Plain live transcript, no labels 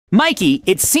Mikey,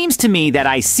 it seems to me that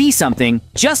I see something.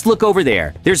 Just look over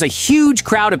there. There's a huge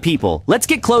crowd of people. Let's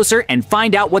get closer and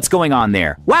find out what's going on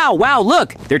there. Wow,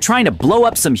 look! They're trying to blow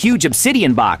up some huge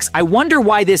obsidian box. I wonder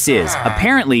why this is.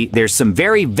 Apparently, there's some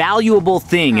very valuable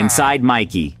thing inside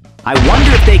Mikey. I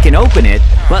wonder if they can open it,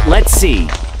 but let's see.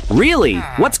 Really?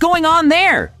 What's going on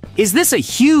there? Is this a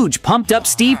huge pumped-up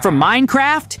Steve from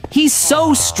Minecraft? He's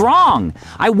so strong!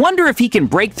 I wonder if he can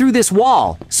break through this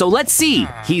wall. So let's see.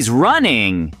 He's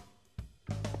running.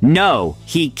 No,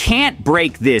 he can't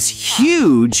break this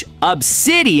huge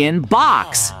obsidian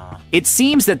box. It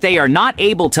seems that they are not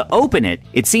able to open it.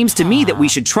 It seems to me that we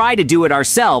should try to do it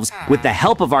ourselves with the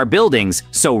help of our buildings.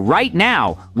 So right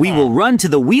now, we will run to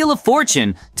the Wheel of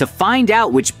Fortune to find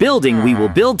out which building we will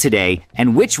build today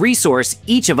and which resource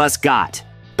each of us got.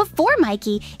 Before,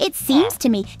 Mikey, it seems to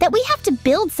me that we have to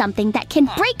build something that can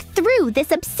break through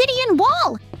this obsidian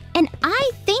wall. And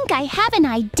I think I have an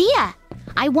idea.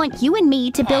 I want you and me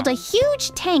to build a huge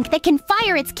tank that can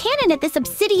fire its cannon at this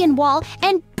obsidian wall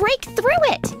and break through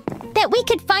it. That we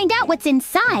could find out what's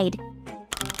inside.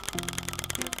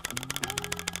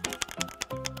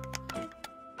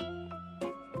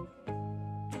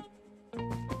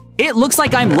 It looks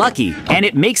like I'm lucky, and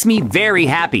it makes me very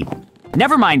happy.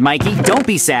 Never mind, Mikey, don't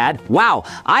be sad. Wow,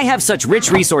 I have such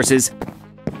rich resources.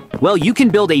 Well, you can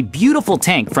build a beautiful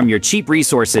tank from your cheap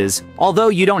resources, although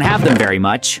you don't have them very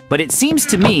much, but it seems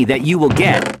to me that you will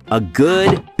get a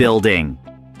good building.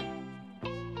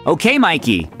 Okay,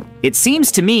 Mikey, it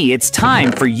seems to me it's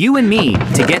time for you and me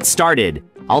to get started.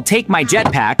 I'll take my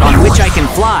jetpack on which I can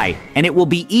fly, and it will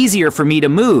be easier for me to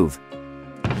move.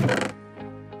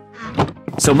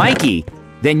 So, Mikey,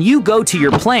 then you go to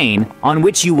your plane on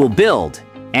which you will build.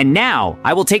 And now,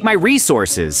 I will take my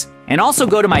resources and also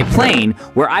go to my plane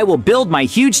where I will build my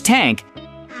huge tank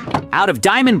out of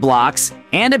diamond blocks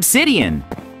and obsidian.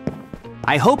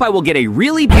 I hope I will get a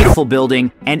really beautiful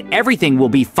building and everything will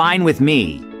be fine with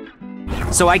me.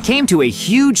 So I came to a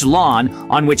huge lawn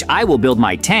on which I will build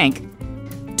my tank.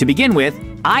 To begin with,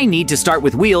 I need to start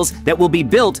with wheels that will be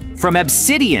built from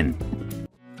obsidian.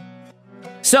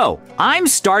 So, I'm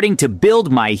starting to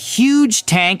build my huge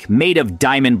tank made of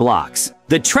diamond blocks.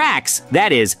 The tracks,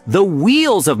 that is, the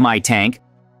wheels of my tank,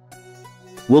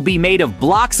 will be made of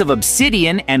blocks of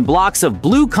obsidian and blocks of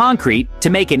blue concrete to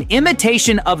make an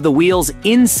imitation of the wheels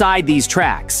inside these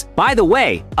tracks. By the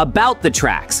way, about the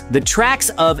tracks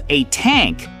of a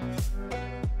tank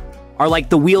are like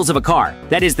the wheels of a car.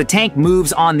 That is, the tank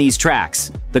moves on these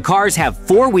tracks. The cars have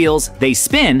 4 wheels, they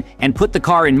spin and put the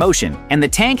car in motion. And the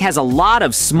tank has a lot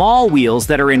of small wheels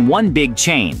that are in one big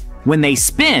chain. When they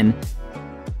spin,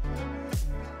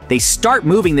 they start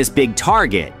moving this big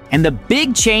target. And the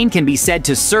big chain can be said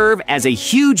to serve as a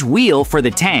huge wheel for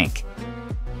the tank.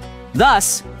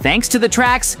 Thus, thanks to the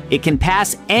tracks, it can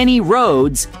pass any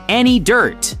roads, any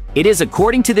dirt. It is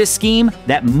according to this scheme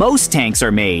that most tanks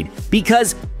are made,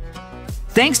 because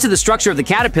thanks to the structure of the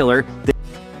caterpillar,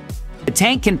 the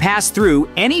tank can pass through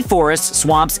any forests,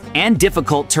 swamps, and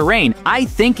difficult terrain. I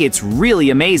think it's really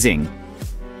amazing.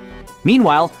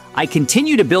 Meanwhile, I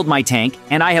continue to build my tank,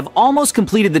 and I have almost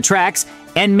completed the tracks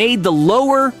and made the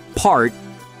lower part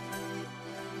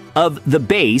of the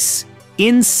base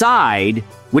inside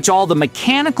which all the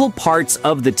mechanical parts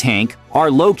of the tank are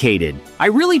located. I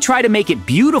really try to make it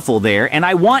beautiful there, and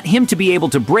I want him to be able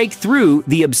to break through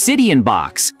the obsidian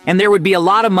box, and there would be a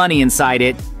lot of money inside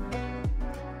it,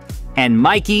 and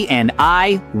Mikey and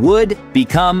I would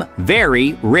become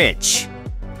very rich.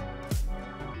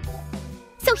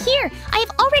 So here, I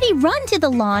have already run to the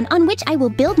lawn on which I will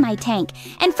build my tank,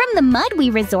 and from the mud we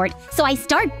resort, so I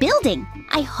start building.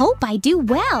 I hope I do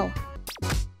well.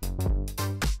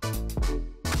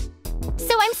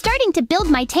 So I'm starting to build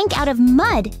my tank out of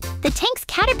mud. The tank's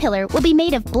caterpillar will be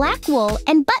made of black wool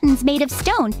and buttons made of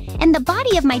stone, and the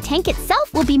body of my tank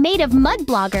itself will be made of mud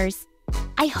bloggers.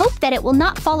 I hope that it will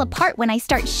not fall apart when I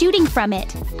start shooting from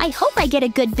it. I hope I get a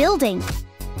good building.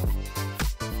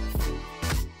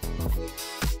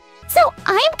 So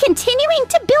I'm continuing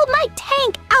to build my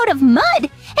tank out of mud,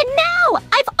 and now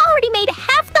I've already made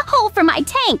half the hole for my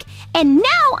tank, and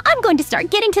now I'm going to start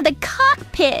getting to the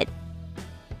cockpit.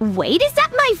 Wait, is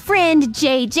that my friend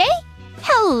JJ?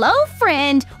 Hello,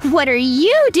 friend. What are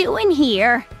you doing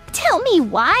here? Tell me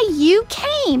why you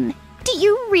came. Do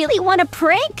you really want to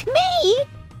prank me?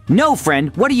 No,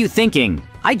 friend, what are you thinking?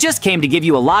 I just came to give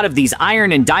you a lot of these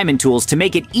iron and diamond tools to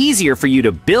make it easier for you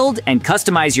to build and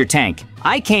customize your tank.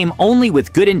 I came only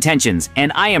with good intentions,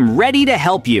 and I am ready to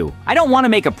help you. I don't want to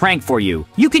make a prank for you.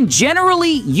 You can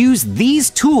generally use these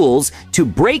tools to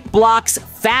break blocks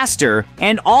faster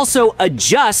and also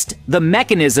adjust the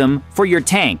mechanism for your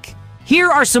tank. Here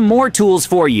are some more tools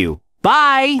for you.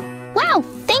 Bye! Wow,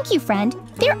 thank you, friend.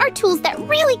 There are tools that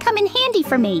really come in handy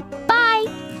for me. Bye!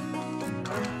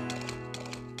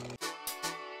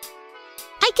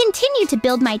 I continue to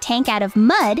build my tank out of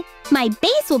mud. My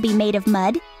base will be made of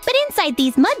mud, but inside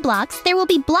these mud blocks, there will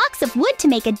be blocks of wood to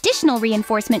make additional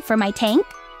reinforcement for my tank.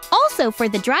 Also for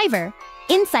the driver,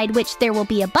 inside which there will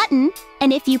be a button,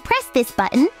 and if you press this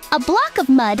button, a block of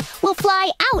mud will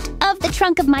fly out of the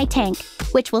trunk of my tank,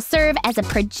 which will serve as a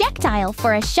projectile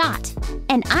for a shot.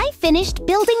 And I finished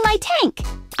building my tank.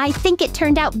 I think it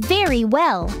turned out very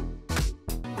well.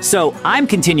 So I'm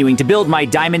continuing to build my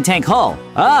diamond tank hull.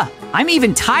 I'm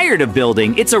even tired of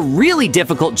building. It's a really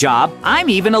difficult job. I'm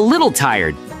even a little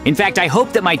tired. In fact, I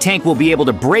hope that my tank will be able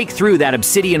to break through that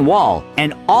obsidian wall,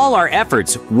 and all our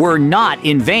efforts were not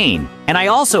in vain. And I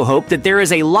also hope that there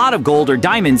is a lot of gold or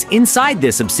diamonds inside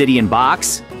this obsidian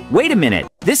box. Wait a minute,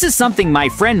 this is something my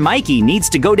friend Mikey needs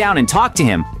to go down and talk to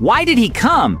him. Why did he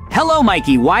come? Hello,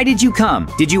 Mikey, why did you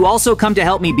come? Did you also come to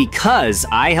help me because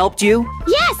I helped you?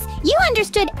 Yes, you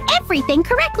understood everything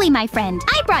correctly, my friend.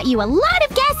 I brought you a lot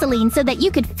of gasoline so that you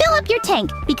could fill up your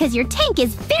tank, because your tank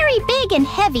is very big and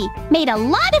heavy, made a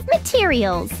lot of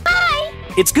materials. Bye!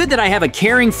 It's good that I have a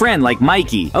caring friend like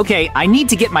Mikey. Okay, I need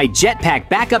to get my jetpack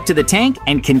back up to the tank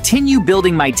and continue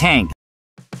building my tank.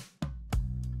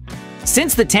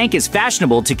 Since the tank is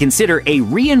fashionable to consider a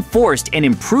reinforced and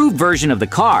improved version of the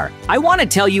car, I want to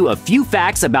tell you a few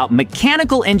facts about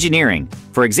mechanical engineering.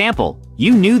 For example,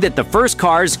 you knew that the first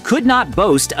cars could not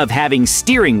boast of having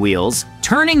steering wheels.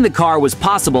 Turning the car was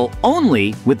possible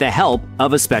only with the help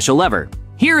of a special lever.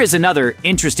 Here is another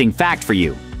interesting fact for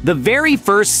you. The very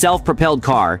first self-propelled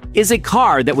car is a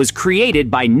car that was created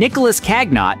by Nicholas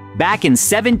Cagnot back in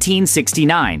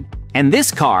 1769. And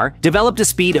this car developed a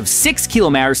speed of 6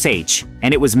 km/h,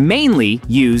 and it was mainly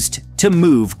used to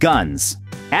move guns.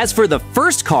 As for the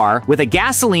first car with a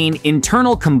gasoline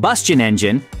internal combustion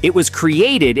engine, it was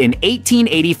created in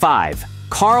 1885.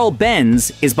 Carl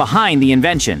Benz is behind the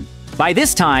invention. By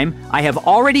this time, I have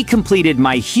already completed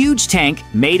my huge tank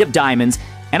made of diamonds,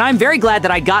 and I'm very glad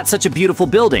that I got such a beautiful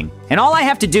building. And all I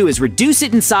have to do is reduce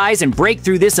it in size and break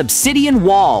through this obsidian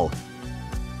wall.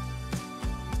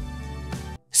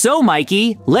 So,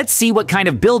 Mikey, let's see what kind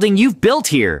of building you've built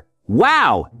here.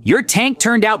 Wow, your tank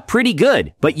turned out pretty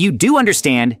good, but you do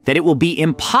understand that it will be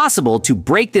impossible to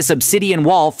break this obsidian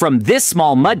wall from this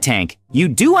small mud tank. You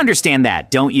do understand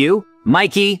that, don't you?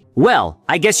 Mikey, well,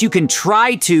 I guess you can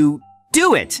try to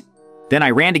do it. Then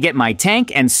I ran to get my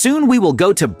tank, and soon we will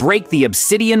go to break the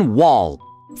obsidian wall.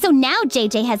 So now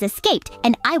JJ has escaped,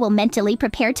 and I will mentally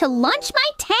prepare to launch my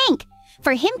tank.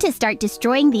 For him to start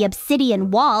destroying the obsidian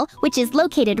wall, which is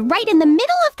located right in the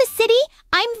middle of the city,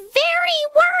 I'm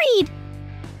very worried.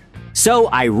 So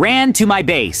I ran to my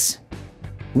base.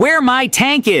 Where my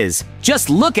tank is! Just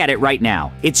look at it right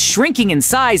now. It's shrinking in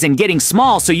size and getting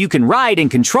small so you can ride and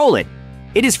control it.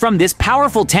 It is from this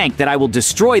powerful tank that I will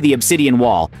destroy the obsidian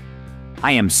wall.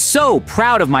 I am so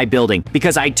proud of my building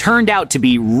because I turned out to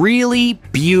be really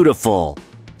beautiful.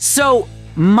 So,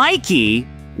 Mikey,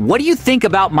 what do you think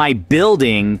about my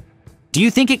building? Do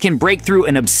you think it can break through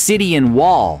an obsidian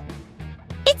wall?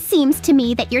 It seems to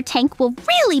me that your tank will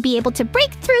really be able to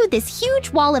break through this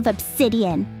huge wall of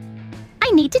obsidian. I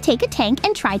need to take a tank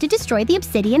and try to destroy the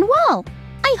obsidian wall.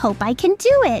 I hope I can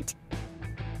do it.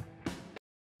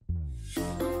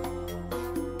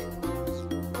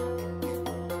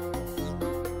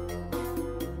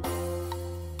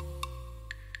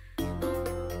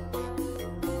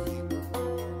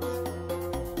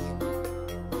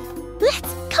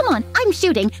 Come on, I'm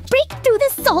shooting. Break through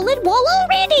this solid wall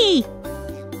already!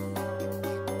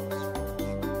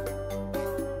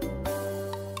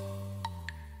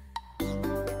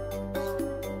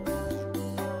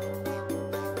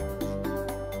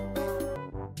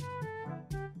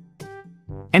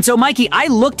 And so, Mikey, I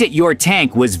looked at your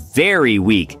tank was very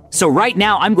weak. So right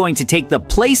now, I'm going to take the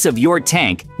place of your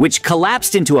tank, which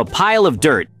collapsed into a pile of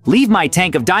dirt, leave my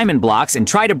tank of diamond blocks, and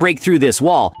try to break through this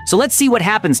wall. So let's see what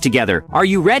happens together. Are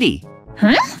you ready?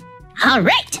 Huh? All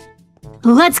right.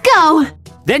 Let's go.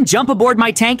 Then jump aboard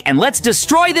my tank and let's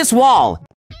destroy this wall.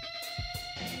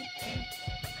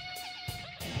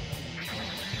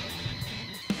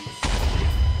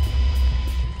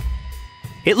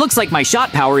 It looks like my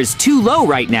shot power is too low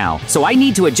right now, so I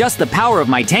need to adjust the power of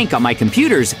my tank on my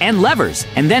computers and levers,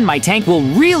 and then my tank will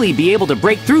really be able to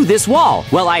break through this wall.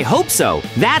 Well, I hope so.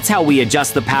 That's how we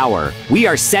adjust the power. We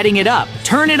are setting it up.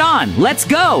 Turn it on. Let's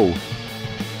go.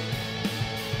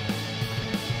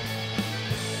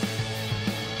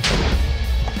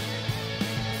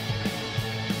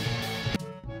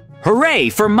 Hooray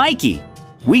for Mikey!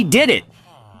 We did it!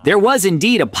 There was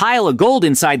indeed a pile of gold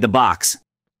inside the box.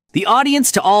 The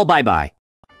audience to all bye-bye.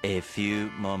 A few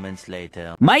moments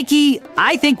later. Mikey,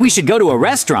 I think we should go to a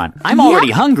restaurant. I'm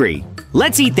already hungry.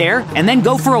 Let's eat there and then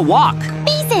go for a walk.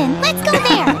 Maizen, let's go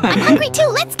there. I'm hungry too.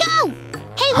 Let's go.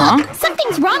 Hey, look,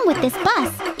 something's wrong with this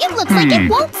bus. It looks like it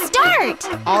won't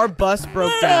start. Our bus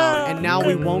broke down, and now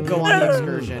we won't go on the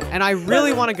excursion. And I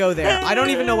really want to go there. I don't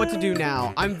even know what to do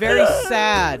now. I'm very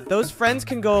sad. Those friends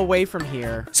can go away from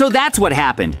here. So that's what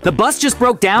happened. The bus just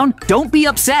broke down. Don't be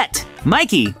upset.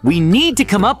 Mikey, we need to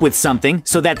come up with something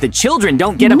so that the children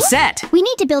don't get upset. We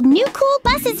need to build new cool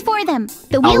buses for them.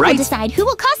 The wheel will decide who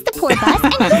will cost the poor bus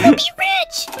and who will be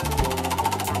rich.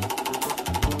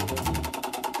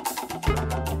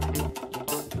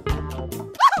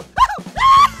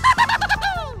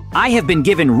 I have been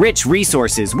given rich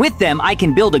resources. With them, I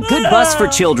can build a good bus for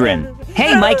children.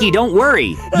 Hey, Mikey, don't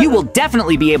worry. You will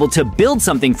definitely be able to build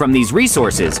something from these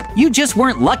resources. You just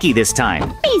weren't lucky this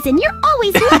time. Maizen, you're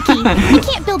always lucky. You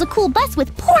can't build a cool bus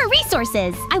with poor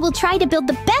resources. I will try to build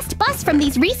the best bus from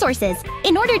these resources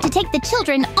in order to take the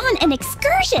children on an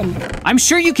excursion. I'm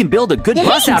sure you can build a good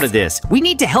bus out of this. We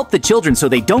need to help the children so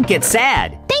they don't get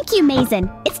sad. Thank you,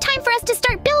 Maizen. It's time for us to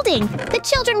start building. The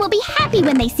children will be happy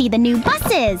when they see the new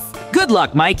buses. Good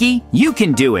luck, Mikey. You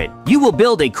can do it. You will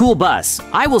build a cool bus.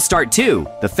 I will start too.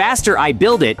 The faster I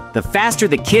build it, the faster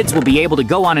the kids will be able to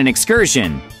go on an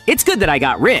excursion. It's good that I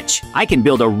got rich. I can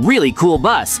build a really cool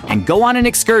bus and go on an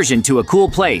excursion to a cool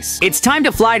place. It's time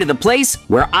to fly to the place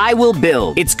where I will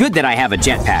build. It's good that I have a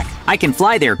jetpack. I can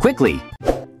fly there quickly.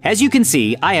 As you can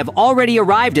see, I have already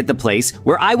arrived at the place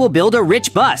where I will build a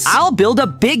rich bus. I'll build a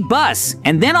big bus,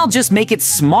 and then I'll just make it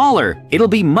smaller. It'll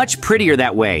be much prettier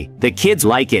that way. The kids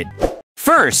like it.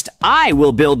 First, I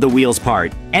will build the wheels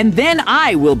part, and then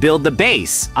I will build the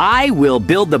base. I will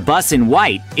build the bus in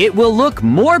white. It will look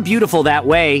more beautiful that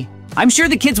way. I'm sure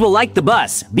the kids will like the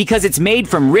bus because it's made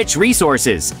from rich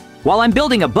resources. While I'm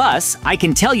building a bus, I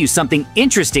can tell you something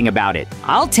interesting about it.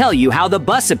 I'll tell you how the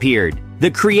bus appeared. The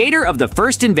creator of the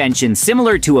first invention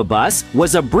similar to a bus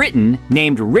was a Briton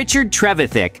named Richard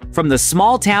Trevithick from the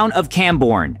small town of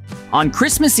Camborne. On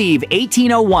Christmas Eve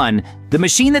 1801, the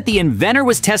machine that the inventor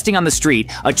was testing on the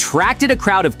street attracted a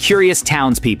crowd of curious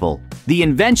townspeople. The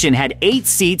invention had 8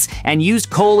 seats and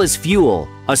used coal as fuel.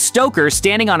 A stoker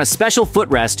standing on a special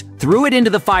footrest threw it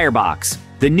into the firebox.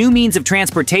 The new means of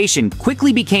transportation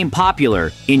quickly became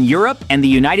popular in Europe and the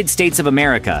United States of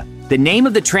America. The name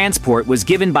of the transport was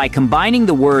given by combining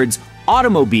the words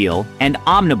automobile and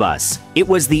omnibus. It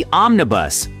was the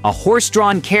omnibus, a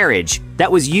horse-drawn carriage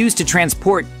that was used to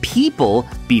transport people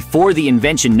before the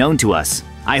invention known to us.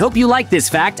 I hope you like this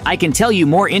fact. I can tell you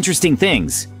more interesting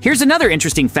things. Here's another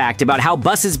interesting fact about how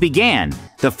buses began.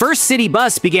 The first city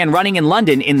bus began running in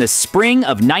London in the spring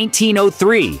of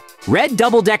 1903. Red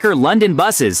double-decker London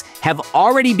buses have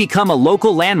already become a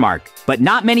local landmark, but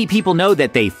not many people know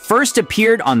that they first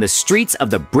appeared on the streets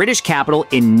of the British capital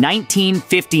in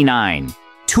 1959.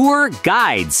 Tour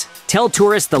guides tell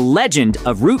tourists the legend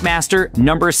of Route Master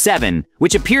Number 7,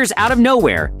 which appears out of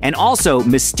nowhere and also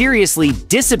mysteriously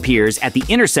disappears at the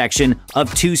intersection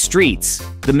of 2 streets.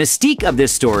 The mystique of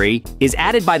this story is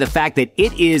added by the fact that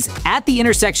it is at the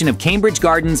intersection of Cambridge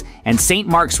Gardens and St.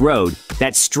 Mark's Road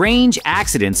that strange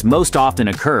accidents most often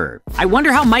occur. I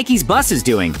wonder how Mikey's bus is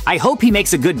doing. I hope he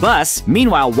makes a good bus.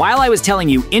 Meanwhile, while I was telling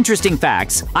you interesting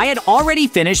facts, I had already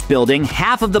finished building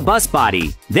half of the bus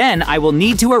body. Then I will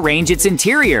need to arrange its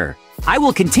interior. I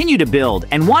will continue to build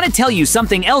and want to tell you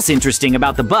something else interesting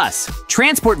about the bus.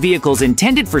 Transport vehicles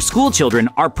intended for school children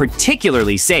are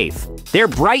particularly safe. Their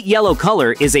bright yellow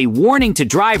color is a warning to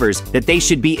drivers that they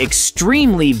should be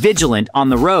extremely vigilant on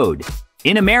the road.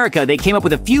 In America, they came up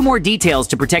with a few more details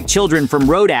to protect children from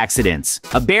road accidents.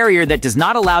 A barrier that does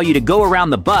not allow you to go around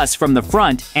the bus from the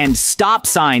front, and stop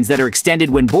signs that are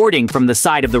extended when boarding from the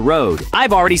side of the road.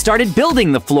 I've already started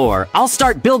building the floor. I'll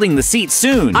start building the seats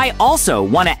soon. I also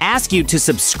want to ask you to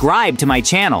subscribe to my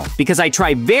channel because I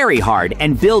try very hard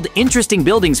and build interesting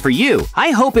buildings for you.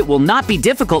 I hope it will not be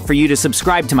difficult for you to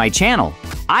subscribe to my channel.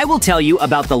 I will tell you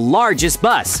about the largest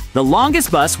bus. The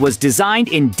longest bus was designed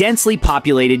in densely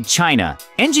populated China.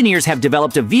 Engineers have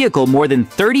developed a vehicle more than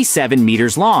 37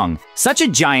 meters long. Such a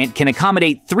giant can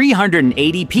accommodate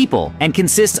 380 people and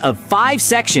consists of 5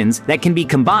 sections that can be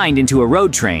combined into a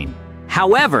road train.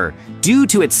 However, due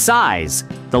to its size,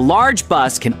 the large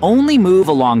bus can only move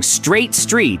along straight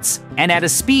streets and at a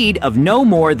speed of no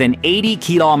more than 80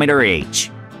 km/h.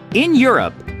 In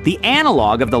Europe, the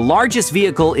analog of the largest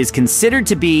vehicle is considered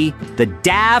to be the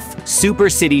DAF Super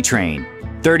City Train,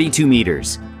 32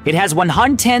 meters. It has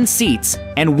 110 seats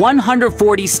and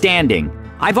 140 standing.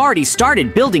 I've already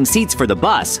started building seats for the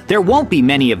bus. There won't be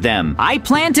many of them. I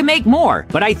plan to make more,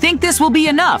 but I think this will be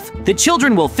enough. The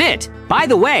children will fit. By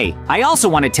the way, I also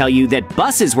want to tell you that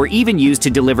buses were even used to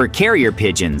deliver carrier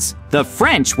pigeons. The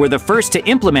French were the first to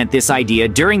implement this idea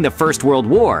during the First World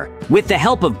War. With the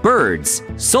help of birds,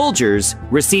 soldiers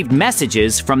received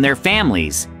messages from their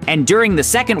families. And during the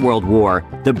Second World War,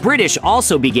 the British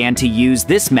also began to use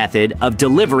this method of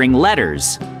delivering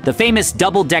letters. The famous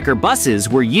double-decker buses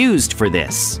were used for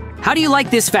this. How do you like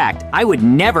this fact? I would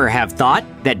never have thought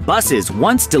that buses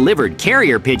once delivered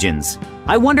carrier pigeons.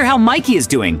 I wonder how Mikey is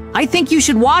doing. I think you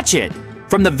should watch it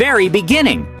from the very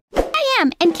beginning. I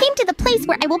am, and came to the place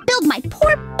where I will build my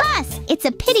poor bus. It's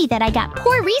a pity that I got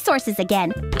poor resources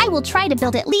again. I will try to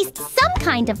build at least some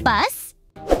kind of bus.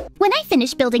 When I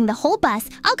finish building the whole bus,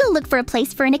 I'll go look for a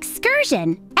place for an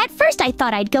excursion. At first, I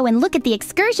thought I'd go and look at the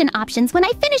excursion options when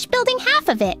I finish building half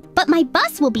of it. But my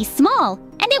bus will be small,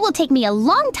 and it will take me a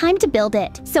long time to build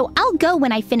it. So I'll go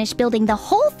when I finish building the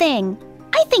whole thing.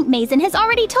 I think Maizen has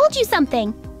already told you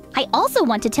something. I also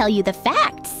want to tell you the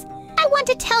facts. I want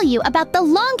to tell you about the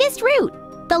longest route.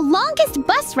 The longest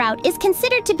bus route is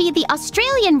considered to be the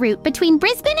Australian route between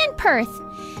Brisbane and Perth.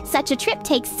 Such a trip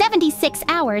takes 76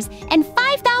 hours and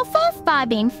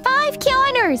 5,505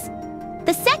 kilometers.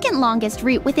 The second longest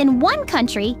route within one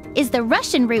country is the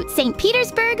Russian route St.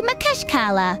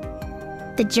 Petersburg-Makashkala.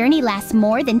 The journey lasts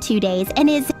more than 2 days and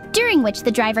is during which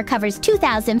the driver covers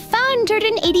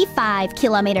 2,585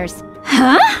 kilometers.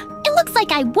 Huh? It looks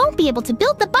like I won't be able to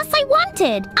build the bus I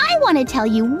wanted. I want to tell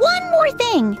you one more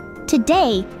thing.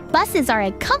 Today, buses are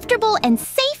a comfortable and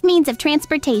safe means of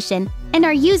transportation and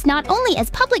are used not only as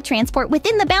public transport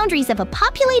within the boundaries of a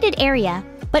populated area,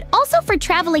 but also for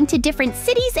traveling to different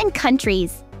cities and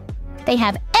countries. They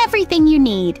have everything you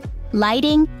need: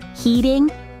 lighting,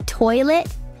 heating, toilet,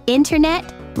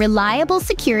 internet, reliable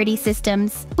security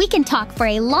systems. We can talk for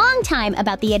a long time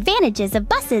about the advantages of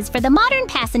buses for the modern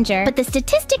passenger, but the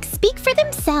statistics speak for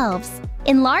themselves.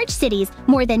 In large cities,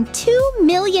 more than 2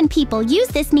 million people use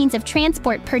this means of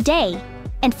transport per day.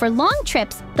 And for long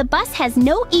trips, the bus has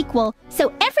no equal,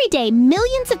 so every day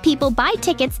millions of people buy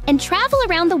tickets and travel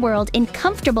around the world in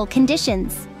comfortable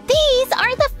conditions. These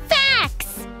are the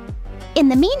facts! In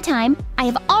the meantime, I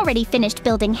have already finished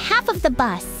building half of the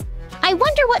bus. I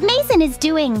wonder what Maizen is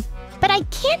doing, but I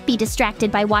can't be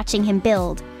distracted by watching him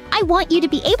build. I want you to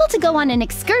be able to go on an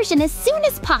excursion as soon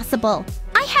as possible.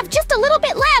 I have just a little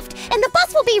bit left, and the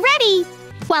bus will be ready.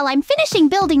 While I'm finishing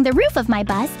building the roof of my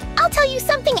bus, I'll tell you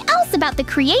something else about the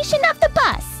creation of the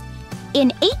bus.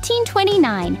 In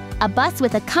 1829, a bus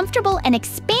with a comfortable and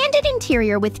expanded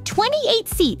interior with 28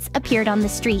 seats appeared on the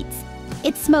streets.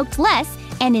 It smoked less,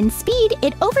 and in speed,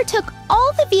 it overtook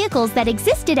all the vehicles that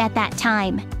existed at that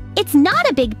time. It's not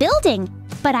a big building,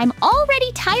 but I'm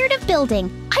already tired of building.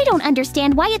 I don't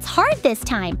understand why it's hard this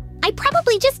time. I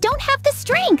probably just don't have the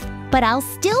strength. But I'll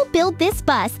still build this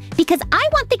bus because I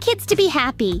want the kids to be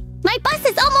happy. My bus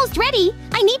is almost ready.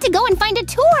 I need to go and find a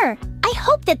tour. I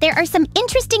hope that there are some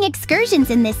interesting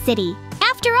excursions in this city.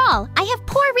 After all, I have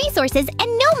poor resources and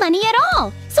no money at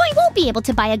all, so I won't be able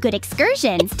to buy a good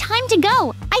excursion. It's time to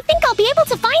go. I think I'll be able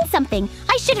to find something.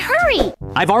 I should hurry.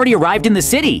 I've already arrived in the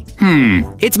city.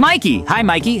 It's Mikey. Hi,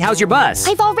 Mikey. How's your bus?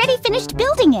 I've already finished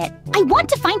building it. I want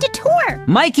to find a tour.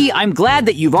 Mikey, I'm glad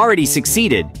that you've already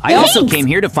succeeded. I also came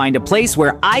here to find a place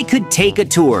where I could take a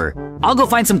tour. I'll go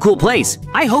find some cool place.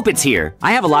 I hope it's here.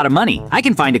 I have a lot of money. I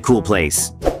can find a cool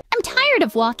place. I'm tired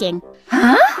of walking.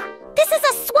 Huh? This is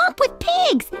a swamp with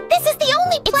pigs! This is the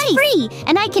only place! It's free,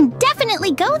 and I can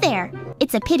definitely go there!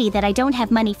 It's a pity that I don't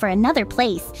have money for another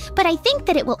place, but I think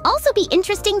that it will also be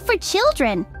interesting for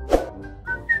children.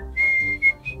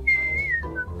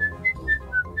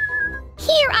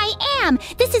 Here I am!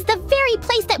 This is the very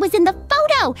place that was in the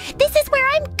photo! This is where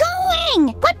I'm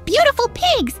going! What beautiful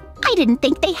pigs! I didn't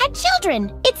think they had children!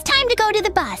 It's time to go to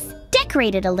the bus.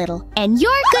 Decorate it a little, and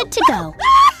you're good to go.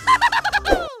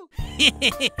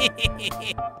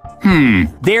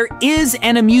 There is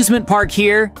an amusement park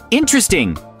here.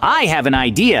 Interesting. I have an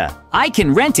idea. I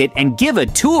can rent it and give a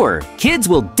tour. Kids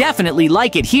will definitely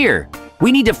like it here.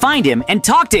 We need to find him and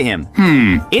talk to him.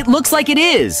 It looks like it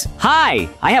is. Hi,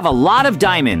 I have a lot of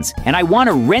diamonds, and I want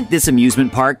to rent this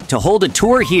amusement park to hold a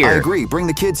tour here. I agree. Bring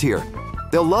the kids here.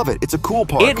 They'll love it. It's a cool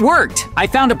park. It worked! I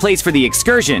found a place for the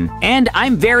excursion, and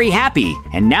I'm very happy.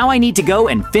 And now I need to go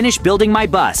and finish building my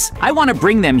bus. I want to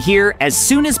bring them here as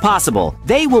soon as possible.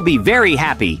 They will be very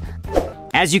happy.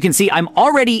 As you can see, I'm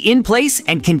already in place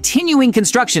and continuing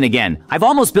construction again. I've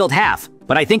almost built half,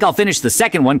 but I think I'll finish the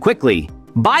second one quickly.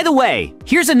 By the way,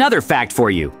 here's another fact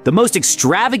for you. The most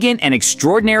extravagant and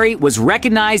extraordinary was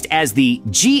recognized as the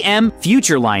GM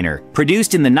Futureliner,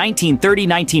 produced in the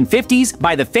 1930-1950s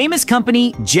by the famous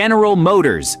company General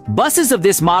Motors. Buses of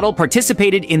this model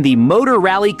participated in the motor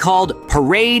rally called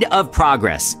Parade of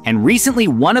Progress, and recently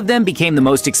one of them became the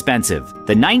most expensive.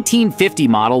 The 1950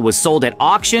 model was sold at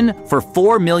auction for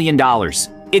 $4 million.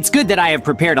 It's good that I have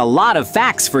prepared a lot of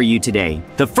facts for you today.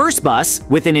 The first bus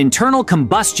with an internal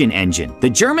combustion engine. The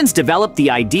Germans developed the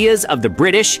ideas of the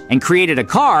British and created a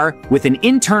car with an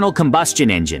internal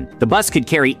combustion engine. The bus could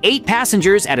carry 8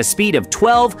 passengers at a speed of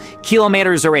 12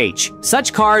 kilometers per hour.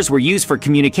 Such cars were used for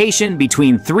communication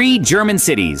between 3 German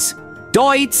cities: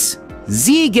 Deutz,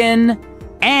 Siegen,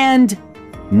 and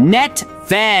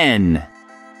Netfen.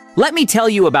 Let me tell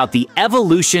you about the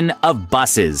evolution of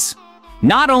buses.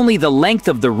 Not only the length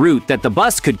of the route that the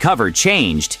bus could cover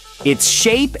changed, its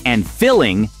shape and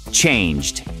filling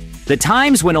changed. The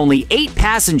times when only 8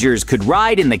 passengers could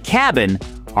ride in the cabin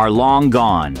are long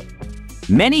gone.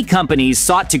 Many companies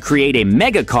sought to create a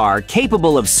megacar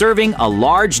capable of serving a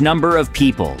large number of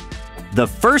people. The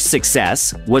first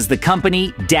success was the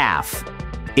company DAF.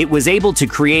 It was able to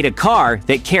create a car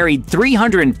that carried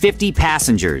 350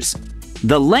 passengers.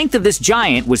 The length of this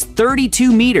giant was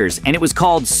 32 meters, and it was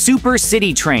called Super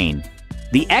City Train.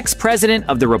 The ex-president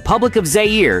of the Republic of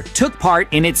Zaire took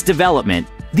part in its development.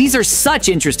 These are such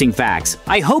interesting facts.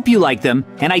 I hope you like them,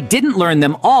 and I didn't learn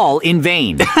them all in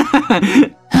vain.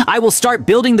 I will start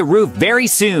building the roof very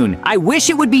soon. I wish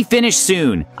it would be finished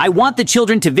soon. I want the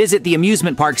children to visit the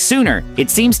amusement park sooner. It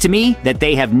seems to me that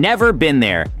they have never been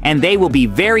there, and they will be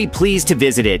very pleased to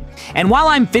visit it. And while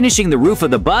I'm finishing the roof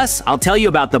of the bus, I'll tell you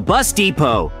about the bus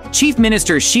depot. Chief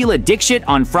Minister Sheila Dixit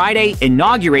on Friday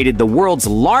inaugurated the world's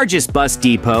largest bus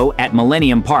depot at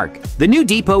Millennium Park. The new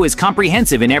depot is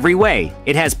comprehensive in every way.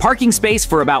 It has parking space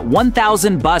for about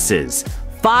 1,000 buses,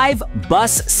 5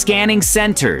 bus scanning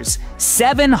centers,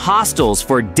 7 hostels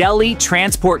for Delhi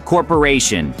Transport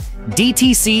Corporation,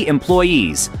 DTC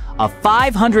employees, a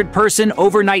 500-person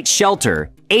overnight shelter,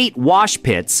 8 wash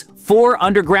pits, 4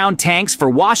 underground tanks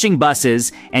for washing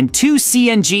buses, and 2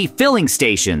 CNG filling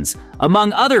stations.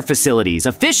 Among other facilities,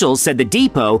 officials said the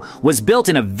depot was built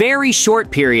in a very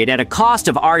short period at a cost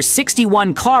of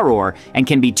Rs61 crore and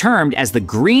can be termed as the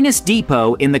greenest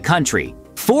depot in the country.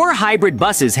 4 hybrid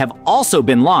buses have also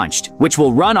been launched, which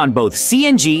will run on both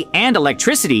CNG and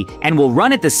electricity and will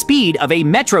run at the speed of a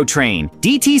metro train.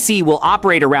 DTC will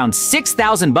operate around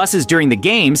 6,000 buses during the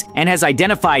games and has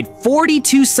identified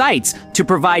 42 sites to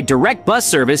provide direct bus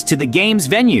service to the games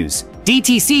venues.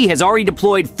 DTC has already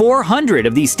deployed 400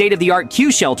 of these state-of-the-art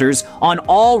queue shelters on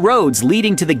all roads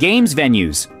leading to the games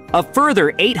venues. A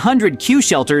further 800 queue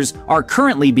shelters are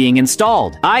currently being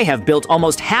installed. I have built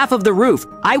almost half of the roof.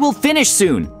 I will finish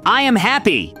soon. I am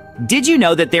happy. Did you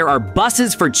know that there are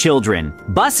buses for children?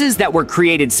 Buses that were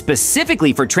created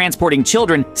specifically for transporting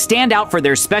children stand out for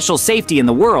their special safety in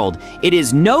the world. It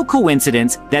is no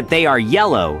coincidence that they are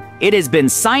yellow. It has been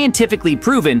scientifically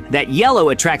proven that yellow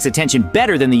attracts attention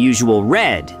better than the usual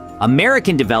red.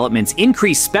 American developments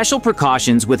increase special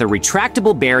precautions with a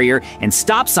retractable barrier and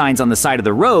stop signs on the side of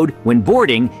the road when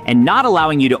boarding and not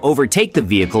allowing you to overtake the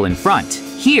vehicle in front.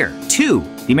 Here, too,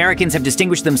 the Americans have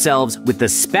distinguished themselves with the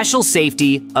special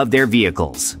safety of their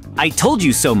vehicles. I told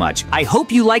you so much. I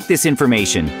hope you like this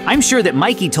information. I'm sure that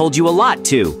Mikey told you a lot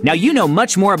too. Now you know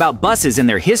much more about buses and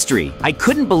their history. I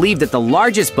couldn't believe that the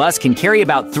largest bus can carry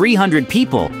about 300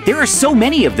 people. There are so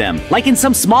many of them, like in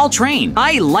some small train.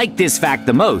 I like this fact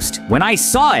the most. When I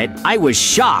saw it, I was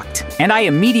shocked, and I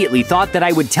immediately thought that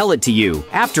I would tell it to you.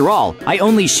 After all, I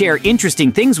only share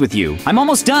interesting things with you. I'm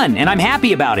almost done, and I'm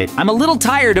happy about it. I'm a little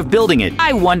tired of building it.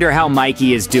 I wonder how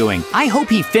Mikey is doing. I hope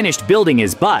he finished building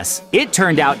his bus. It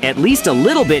turned out at least a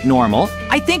little bit normal.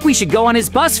 I think we should go on his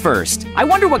bus first. I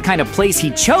wonder what kind of place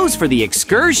he chose for the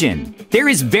excursion. There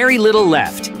is very little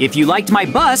left. If you liked my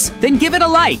bus, then give it a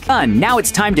like. Now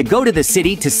it's time to go to the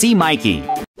city to see Mikey.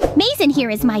 Maizen here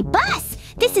is my bus.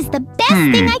 This is the best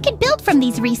thing I could build from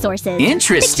these resources.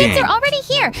 Interesting. The kids are already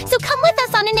here, so come with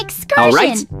us on an excursion. All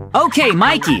right. Okay,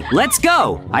 Mikey, let's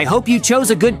go. I hope you chose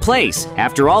a good place.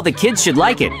 After all, the kids should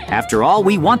like it. After all,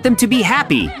 we want them to be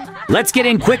happy. Let's get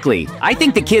in quickly. I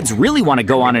think the kids really want to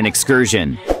go on an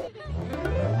excursion.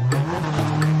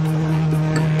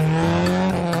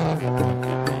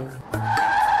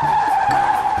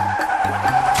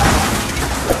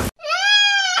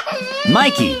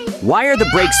 Mikey, why are the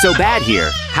brakes so bad here?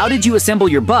 How did you assemble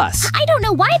your bus? I don't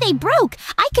know why they broke.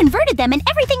 I converted them and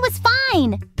everything was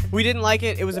fine. We didn't like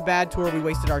it. It was a bad tour. We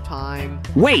wasted our time.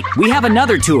 Wait, we have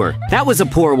another tour. That was a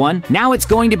poor one. Now it's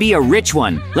going to be a rich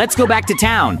one. Let's go back to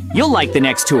town. You'll like the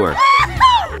next tour.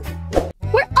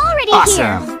 We're already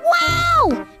Awesome. here.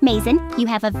 Wow! Maizen, you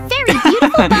have a very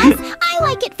beautiful bus. I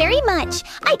like it very much.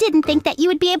 I didn't think that you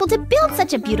would be able to build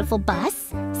such a beautiful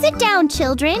bus. Sit down,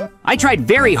 children. I tried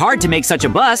very hard to make such a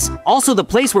bus. Also, the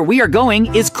place where we are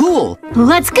going is cool.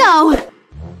 Let's go.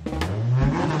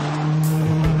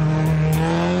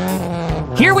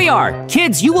 Here we are.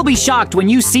 Kids, you will be shocked when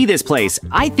you see this place.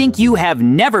 I think you have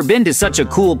never been to such a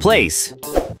cool place.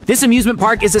 This amusement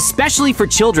park is especially for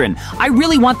children. I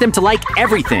really want them to like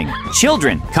everything.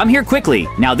 Children, come here quickly.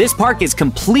 Now this park is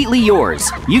completely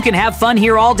yours. You can have fun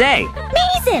here all day.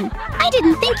 Maizen, I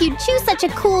didn't think you'd choose such a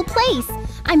cool place.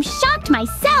 I'm shocked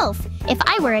myself. If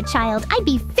I were a child, I'd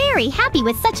be very happy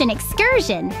with such an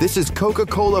excursion. This is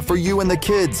Coca-Cola for you and the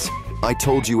kids. I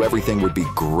told you everything would be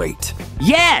great.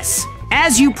 Yes!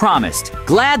 As you promised.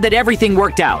 Glad that everything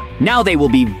worked out. Now they will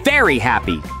be very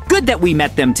happy. Good that we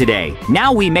met them today.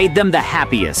 Now we made them the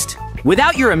happiest.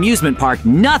 Without your amusement park,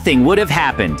 nothing would have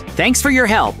happened. Thanks for your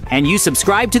help, and you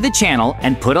subscribe to the channel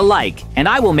and put a like, and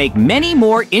I will make many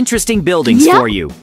more interesting buildings for you.